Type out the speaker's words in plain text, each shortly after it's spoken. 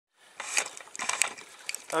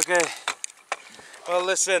Okay. Well,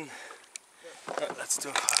 listen. Let's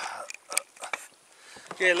do.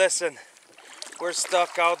 Okay, listen. We're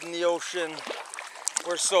stuck out in the ocean.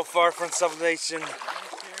 We're so far from civilization.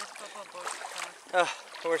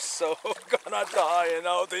 We're so gonna die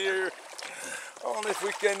out here. Only if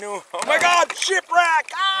we can do. Oh my God!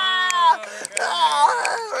 Shipwreck! Ah!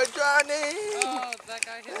 We're drowning! Oh, that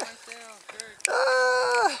guy hit my sail.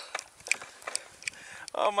 Ah!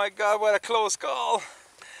 Oh my God! What a close call!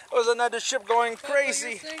 There was another ship going crazy.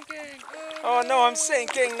 You're sinking. Oh no, I'm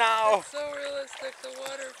sinking now. It's so realistic. The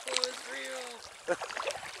water flow is real.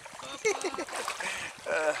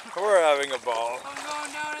 We're having a ball. I'm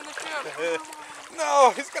going down in the ship.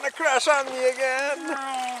 No, he's gonna crash on me again.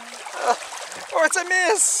 Oh, it's a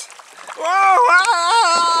miss. Whoa!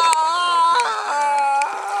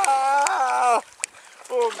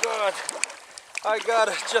 Oh God, I got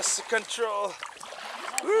it just to control.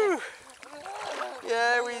 Woo.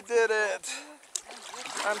 Yeah, we did it.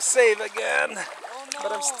 I'm safe again,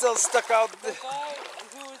 but I'm still stuck out. The guy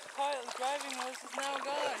who was driving us is now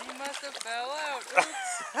gone. He must have fell out.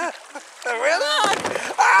 Really?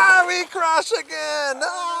 Ah, we crashed again.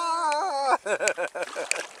 Ah.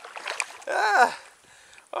 Ah.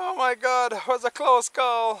 Oh my God, it was a close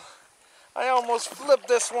call. I almost flipped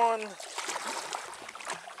this one.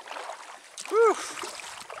 Whew.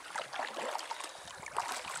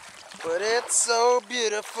 But it's so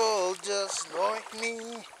beautiful, just like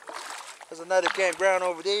me. There's another campground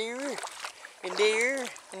over there, and there,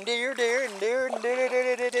 and there, there, and there, and there,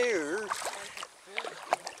 there, there, there.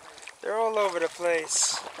 They're all over the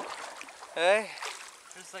place. Hey?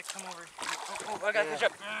 Just like come over. Oh, I got the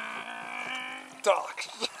ship. Talk.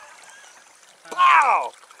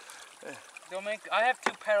 Wow! Don't make. I have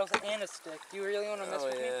 2 paddles and a stick. Do you really want to mess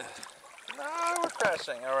with me? No, we're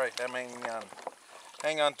crashing. All right, I'm hanging on.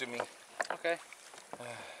 Hang on to me. Okay.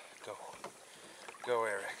 Go. Go,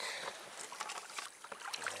 Eric.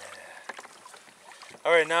 Yeah.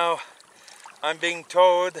 All right, now I'm being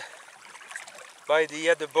towed by the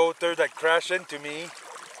other boater that crashed into me.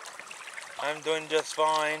 I'm doing just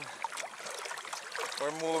fine.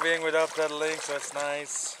 We're moving without pedaling, so it's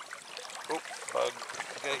nice. Oop, bug.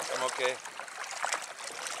 Okay, I'm okay.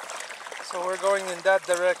 So we're going in that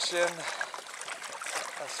direction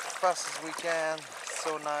as fast as we can.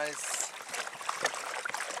 So nice.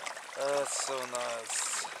 That's so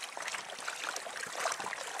nice.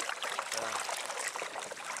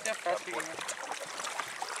 Yeah, fast you can.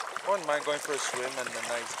 I wouldn't mind going for a swim in a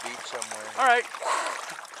nice beach somewhere. Alright.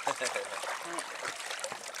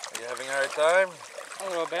 Are you having a hard time? A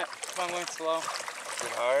little bit. I'm going slow. Is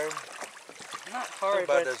it hard? Not hard, Too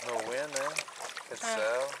bad there's no wind, eh? It's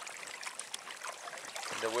south.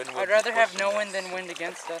 The wind would I'd rather be have pushing no us. wind than wind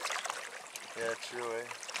against us. Yeah, true, eh?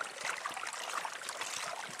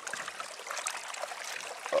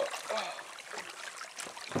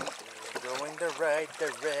 We're going the right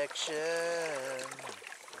direction.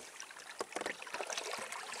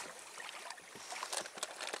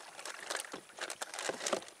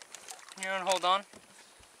 You want to hold on?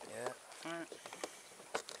 Yeah. Alright.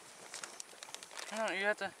 No, you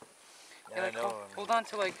have to. Yeah, like, I know. hold on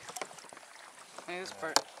to like this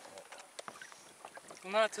part.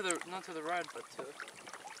 Well, not to the rod, but to.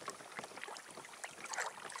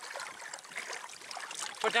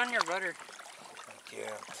 Put down your rudder. I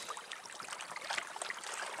can't.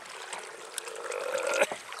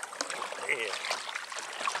 Yeah.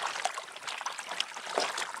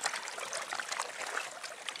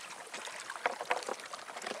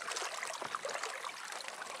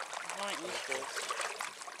 I want to eat this.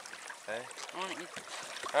 Hey? I want to eat this.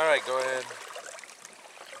 Alright, go ahead.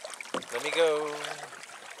 Let me go.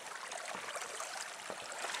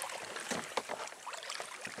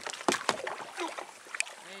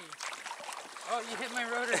 Hey. Oh, you hit my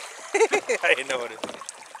rudder. I noticed.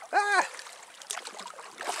 Ah!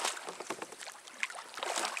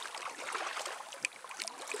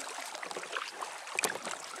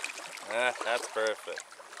 Ah, that's perfect.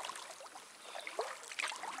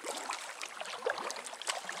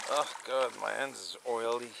 Oh God, my hands is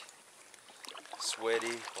oily,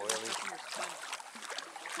 sweaty, oily.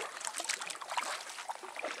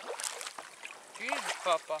 Jesus,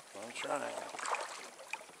 Papa. I'm trying.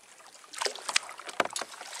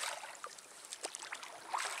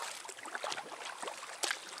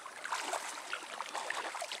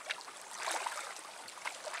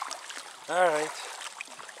 All right,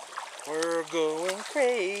 we're going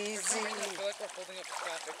crazy. I feel like we're holding up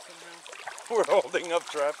traffic somehow. We're holding up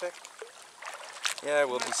traffic. Yeah,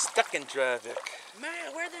 we'll be stuck in traffic.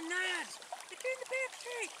 Man, where are the nuts? It's in the back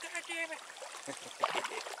seat. God damn it.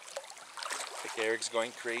 Okay. Eric's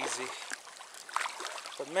going crazy.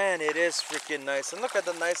 But man, it is freaking nice. And look at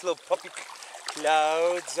the nice little puppy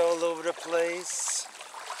clouds all over the place.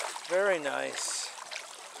 Very nice.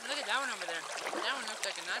 Look at that one over there. That one looks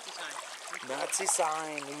like a Nazi sign. Nazi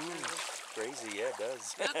sign. Ooh, crazy. Yeah, it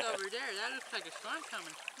does. Look over there. That looks like a storm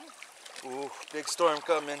coming. Ooh, big storm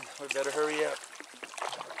coming. We better hurry up.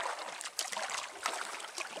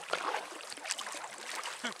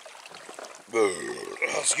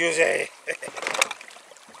 Excuse me.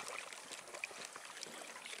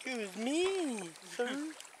 Excuse me, sir.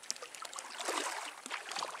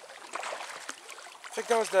 I think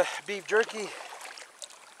that was the beef jerky.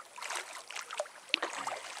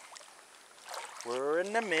 We're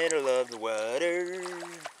in the middle of the water.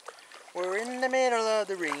 We're in the middle of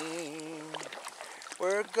the rain.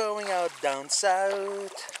 We're going out down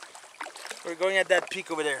south. We're going at that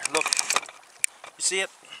peak over there. Look. You see it?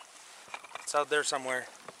 It's out there somewhere.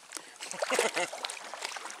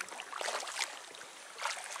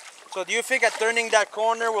 So do you think at turning that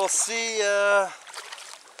corner we'll see the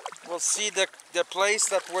place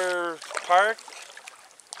that we're parked?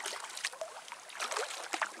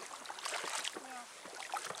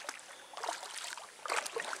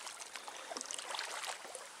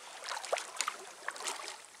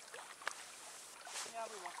 Yeah,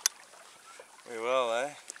 we will. We will,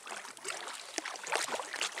 eh?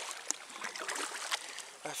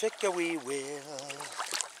 I think we will.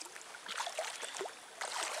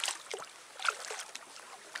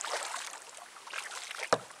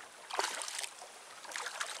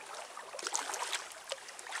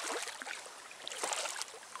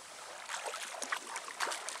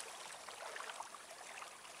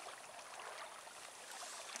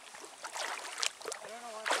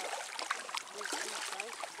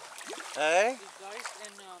 Hey? These guys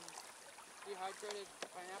and dehydrated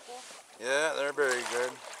pineapple. Yeah, they're very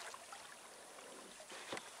good.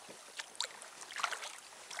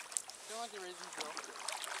 Don't like the raisins though.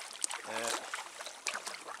 Yeah.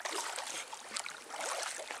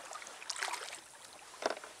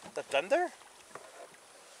 The thunder?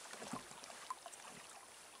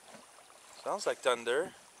 Sounds like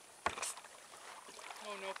thunder.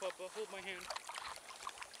 Oh no, Papa, hold my hand.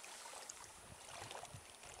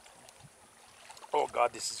 Oh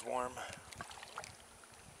God, this is warm.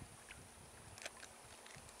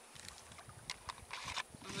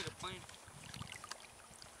 Sounds like a plane.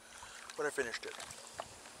 But I finished it.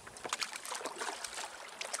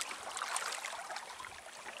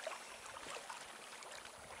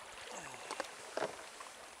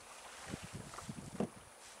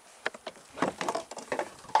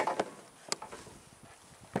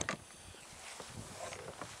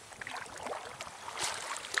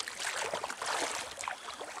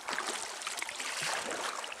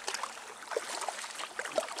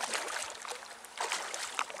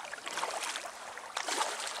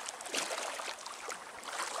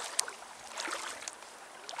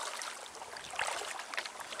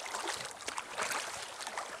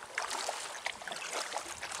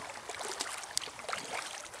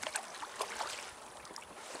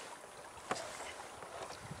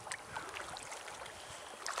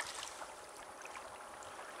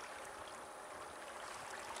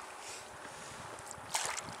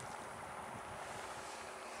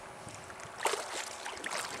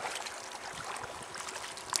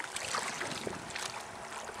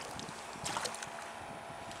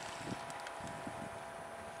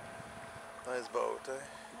 Nice boat, eh?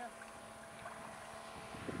 Yeah.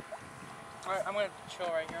 Alright, I'm gonna chill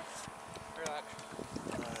right here. Relax.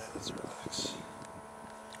 Alright, let's relax.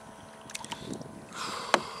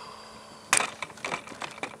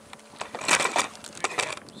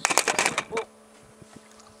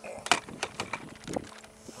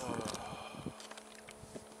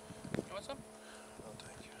 You want some? No,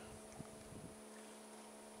 thank you.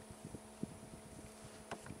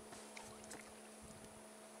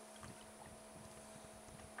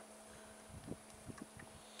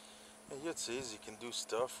 Yeah, it's easy. You can do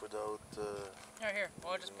stuff without. Right here.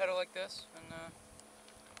 Well, I'll just pedal like this and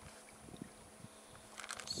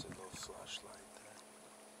See a little flashlight there.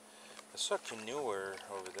 I saw a canoe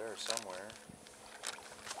over there somewhere.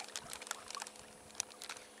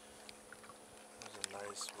 There's a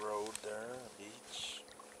nice road there, a beach.